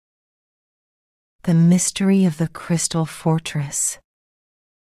The Mystery of the Crystal Fortress.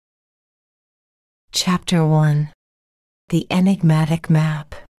 Chapter 1. The Enigmatic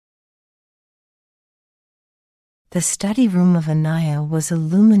Map. The study room of Anaya was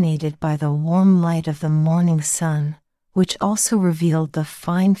illuminated by the warm light of the morning sun, which also revealed the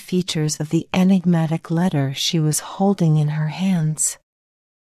fine features of the enigmatic letter she was holding in her hands.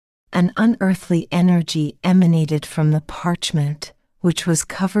 An unearthly energy emanated from the parchment, which was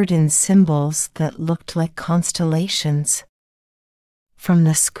covered in symbols that looked like constellations. From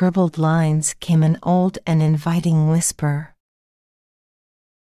the scribbled lines came an old and inviting whisper.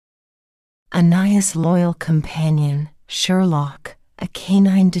 Anaya's loyal companion, Sherlock, a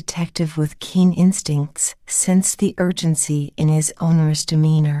canine detective with keen instincts, sensed the urgency in his owner's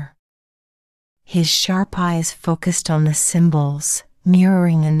demeanor. His sharp eyes focused on the symbols,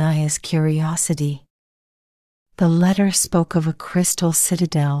 mirroring Anaya's curiosity. The letter spoke of a Crystal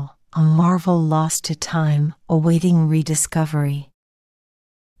Citadel, a marvel lost to time, awaiting rediscovery.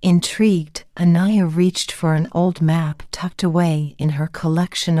 Intrigued, Anaya reached for an old map tucked away in her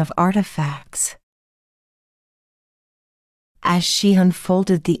collection of artifacts. As she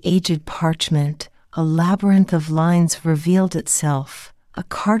unfolded the aged parchment, a labyrinth of lines revealed itself, a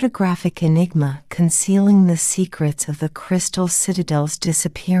cartographic enigma concealing the secrets of the Crystal Citadel's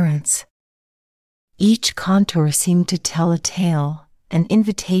disappearance. Each contour seemed to tell a tale, an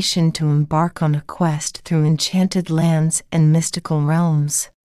invitation to embark on a quest through enchanted lands and mystical realms.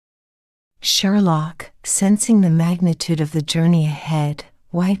 Sherlock, sensing the magnitude of the journey ahead,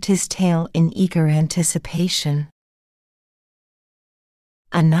 wagged his tail in eager anticipation.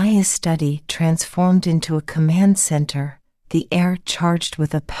 Anaya's study transformed into a command center, the air charged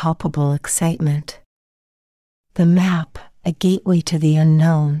with a palpable excitement. The map, a gateway to the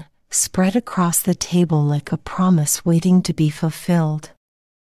unknown, spread across the table like a promise waiting to be fulfilled.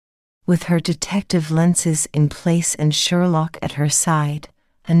 With her detective lenses in place and Sherlock at her side,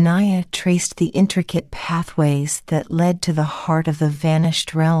 Anaya traced the intricate pathways that led to the heart of the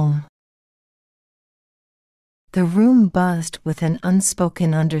vanished realm. The room buzzed with an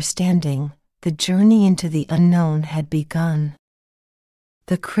unspoken understanding. The journey into the unknown had begun.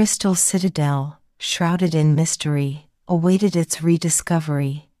 The Crystal Citadel, shrouded in mystery, awaited its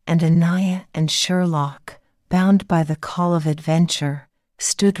rediscovery, and Anaya and Sherlock, bound by the call of adventure,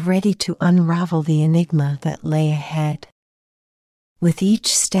 stood ready to unravel the enigma that lay ahead. With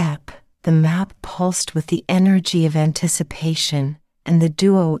each step, the map pulsed with the energy of anticipation, and the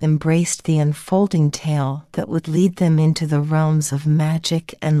duo embraced the unfolding tale that would lead them into the realms of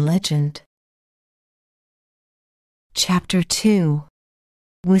magic and legend. Chapter 2.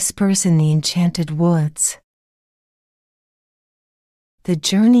 Whispers in the Enchanted Woods. The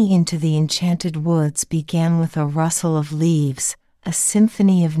journey into the enchanted woods began with a rustle of leaves, a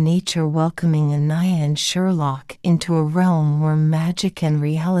symphony of nature welcoming Anaya and Sherlock into a realm where magic and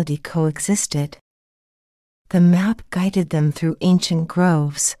reality coexisted. The map guided them through ancient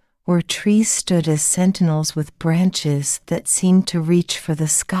groves, where trees stood as sentinels with branches that seemed to reach for the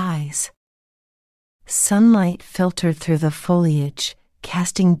skies. Sunlight filtered through the foliage,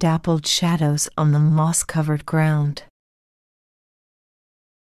 casting dappled shadows on the moss-covered ground.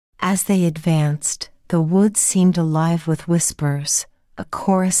 As they advanced, the woods seemed alive with whispers, a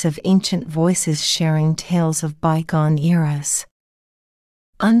chorus of ancient voices sharing tales of bygone eras.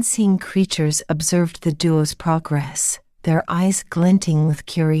 Unseen creatures observed the duo's progress, their eyes glinting with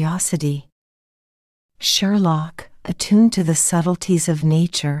curiosity. Sherlock, attuned to the subtleties of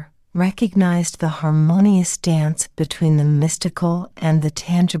nature, recognized the harmonious dance between the mystical and the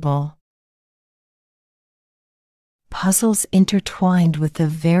tangible. Puzzles intertwined with the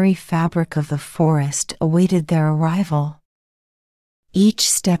very fabric of the forest awaited their arrival.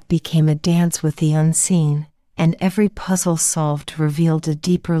 Each step became a dance with the unseen, and every puzzle solved revealed a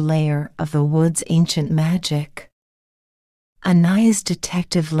deeper layer of the wood's ancient magic. Anaya's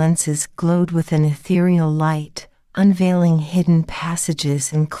detective lenses glowed with an ethereal light, unveiling hidden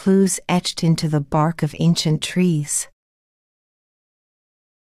passages and clues etched into the bark of ancient trees.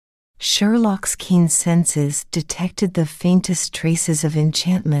 Sherlock's keen senses detected the faintest traces of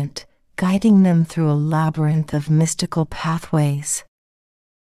enchantment, guiding them through a labyrinth of mystical pathways.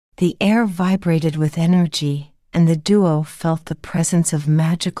 The air vibrated with energy, and the duo felt the presence of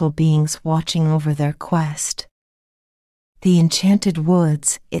magical beings watching over their quest. The enchanted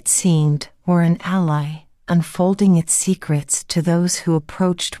woods, it seemed, were an ally, unfolding its secrets to those who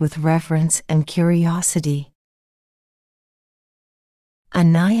approached with reverence and curiosity.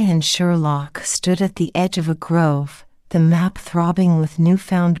 Anaya and Sherlock stood at the edge of a grove, the map throbbing with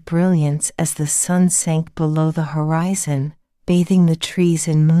newfound brilliance as the sun sank below the horizon, bathing the trees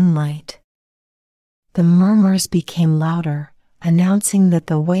in moonlight. The murmurs became louder, announcing that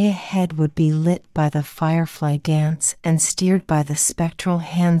the way ahead would be lit by the firefly dance and steered by the spectral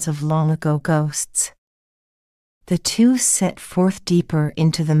hands of long-ago ghosts. The two set forth deeper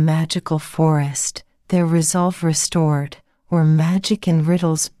into the magical forest, their resolve restored, where magic and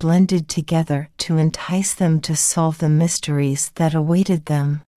riddles blended together to entice them to solve the mysteries that awaited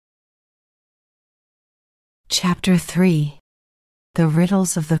them. Chapter 3. The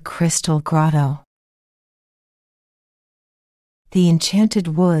Riddles of the Crystal Grotto. The enchanted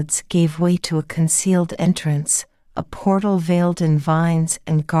woods gave way to a concealed entrance, a portal veiled in vines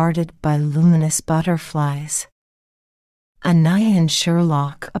and guarded by luminous butterflies. Anaya and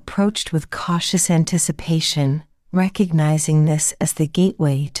Sherlock approached with cautious anticipation, recognizing this as the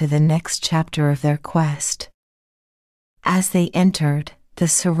gateway to the next chapter of their quest. As they entered, the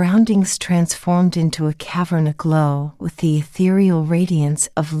surroundings transformed into a cavern aglow with the ethereal radiance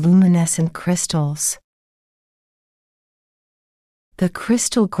of luminescent crystals. The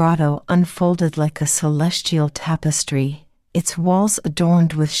crystal grotto unfolded like a celestial tapestry, its walls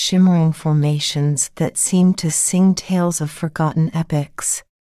adorned with shimmering formations that seemed to sing tales of forgotten epics.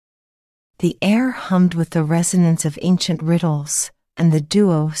 The air hummed with the resonance of ancient riddles, and the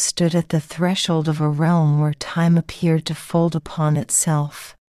duo stood at the threshold of a realm where time appeared to fold upon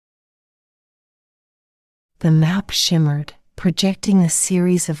itself. The map shimmered, projecting a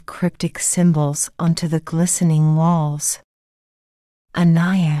series of cryptic symbols onto the glistening walls.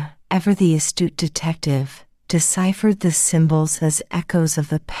 Anaya, ever the astute detective, deciphered the symbols as echoes of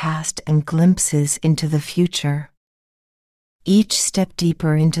the past and glimpses into the future. Each step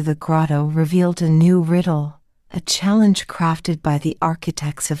deeper into the grotto revealed a new riddle, a challenge crafted by the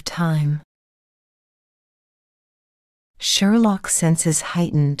architects of time. Sherlock's senses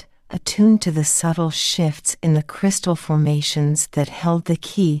heightened, attuned to the subtle shifts in the crystal formations that held the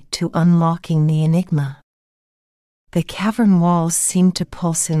key to unlocking the enigma. The cavern walls seemed to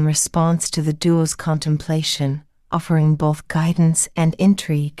pulse in response to the duo's contemplation, offering both guidance and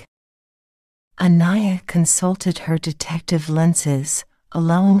intrigue. Anaya consulted her detective lenses,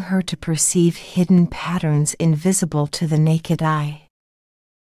 allowing her to perceive hidden patterns invisible to the naked eye.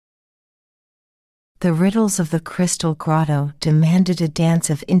 The riddles of the crystal grotto demanded a dance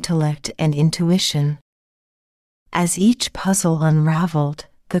of intellect and intuition. As each puzzle unraveled,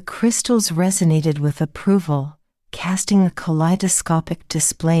 the crystals resonated with approval, casting a kaleidoscopic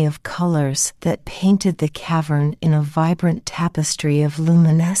display of colors that painted the cavern in a vibrant tapestry of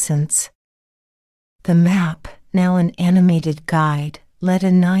luminescence. The map, now an animated guide, led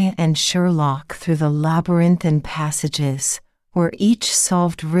Anaya and Sherlock through the labyrinthine passages, where each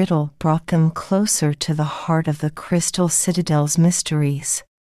solved riddle brought them closer to the heart of the Crystal Citadel's mysteries.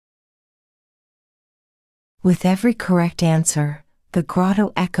 With every correct answer, the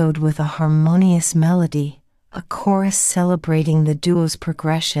grotto echoed with a harmonious melody, a chorus celebrating the duo's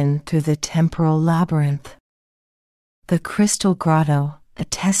progression through the temporal labyrinth. The crystal grotto, a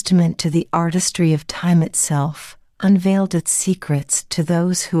testament to the artistry of time itself, unveiled its secrets to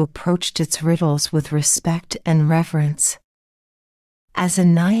those who approached its riddles with respect and reverence. As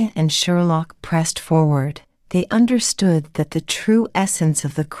Anaya and Sherlock pressed forward, they understood that the true essence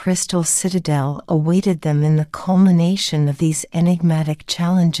of the Crystal Citadel awaited them in the culmination of these enigmatic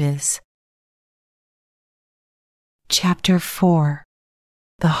challenges. Chapter 4.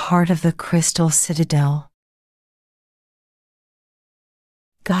 The Heart of the Crystal Citadel.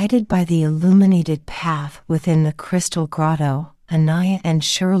 Guided by the illuminated path within the crystal grotto, Anaya and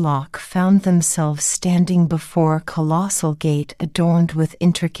Sherlock found themselves standing before a colossal gate adorned with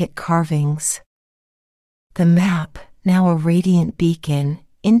intricate carvings. The map, now a radiant beacon,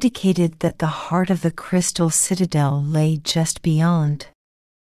 indicated that the heart of the Crystal Citadel lay just beyond.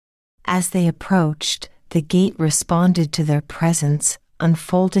 As they approached, the gate responded to their presence,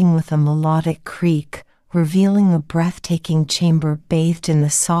 unfolding with a melodic creak, revealing a breathtaking chamber bathed in the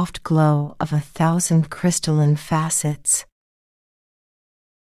soft glow of 1,000 crystalline facets.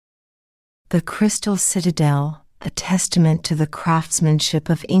 The Crystal Citadel, a testament to the craftsmanship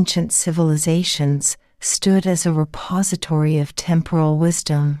of ancient civilizations, stood as a repository of temporal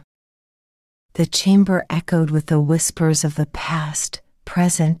wisdom. The chamber echoed with the whispers of the past,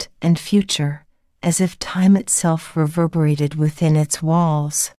 present, and future, as if time itself reverberated within its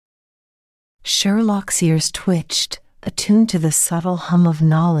walls. Sherlock's ears twitched, attuned to the subtle hum of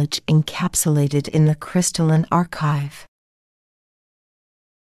knowledge encapsulated in the crystalline archive.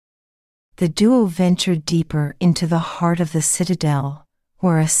 The duo ventured deeper into the heart of the citadel,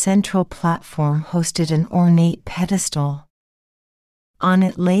 where a central platform hosted an ornate pedestal. On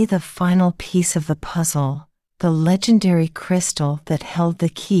it lay the final piece of the puzzle, the legendary crystal that held the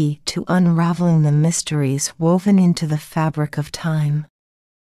key to unraveling the mysteries woven into the fabric of time.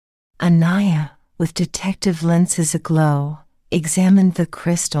 Anaya, with detective lenses aglow, examined the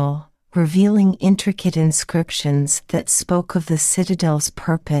crystal, revealing intricate inscriptions that spoke of the citadel's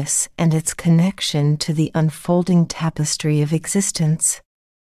purpose and its connection to the unfolding tapestry of existence.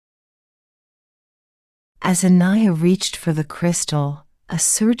 As Anaya reached for the crystal, a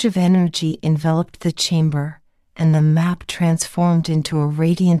surge of energy enveloped the chamber, and the map transformed into a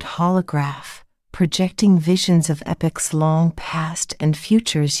radiant holograph, projecting visions of epochs long past and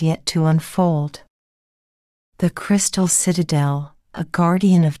futures yet to unfold. The Crystal Citadel, a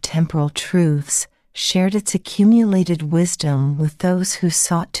guardian of temporal truths, shared its accumulated wisdom with those who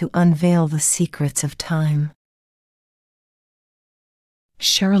sought to unveil the secrets of time.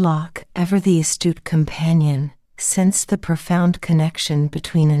 Sherlock, ever the astute companion, sensed the profound connection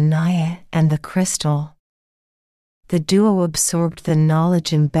between Anaya and the crystal. The duo absorbed the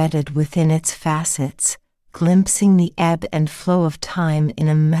knowledge embedded within its facets, glimpsing the ebb and flow of time in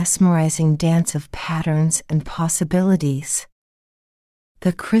a mesmerizing dance of patterns and possibilities.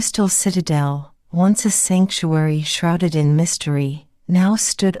 The Crystal Citadel, once a sanctuary shrouded in mystery, now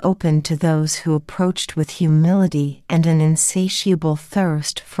stood open to those who approached with humility and an insatiable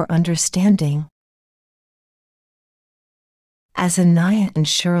thirst for understanding. As Anaya and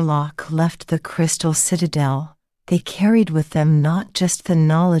Sherlock left the Crystal Citadel, they carried with them not just the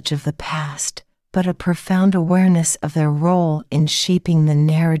knowledge of the past, but a profound awareness of their role in shaping the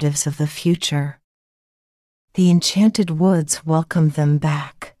narratives of the future. The enchanted woods welcomed them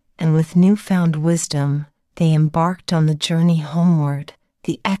back, and with newfound wisdom, they embarked on the journey homeward,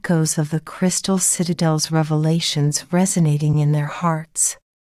 the echoes of the Crystal Citadel's revelations resonating in their hearts.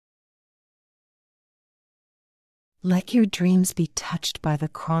 Let your dreams be touched by the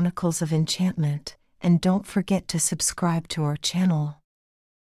chronicles of enchantment, and don't forget to subscribe to our channel.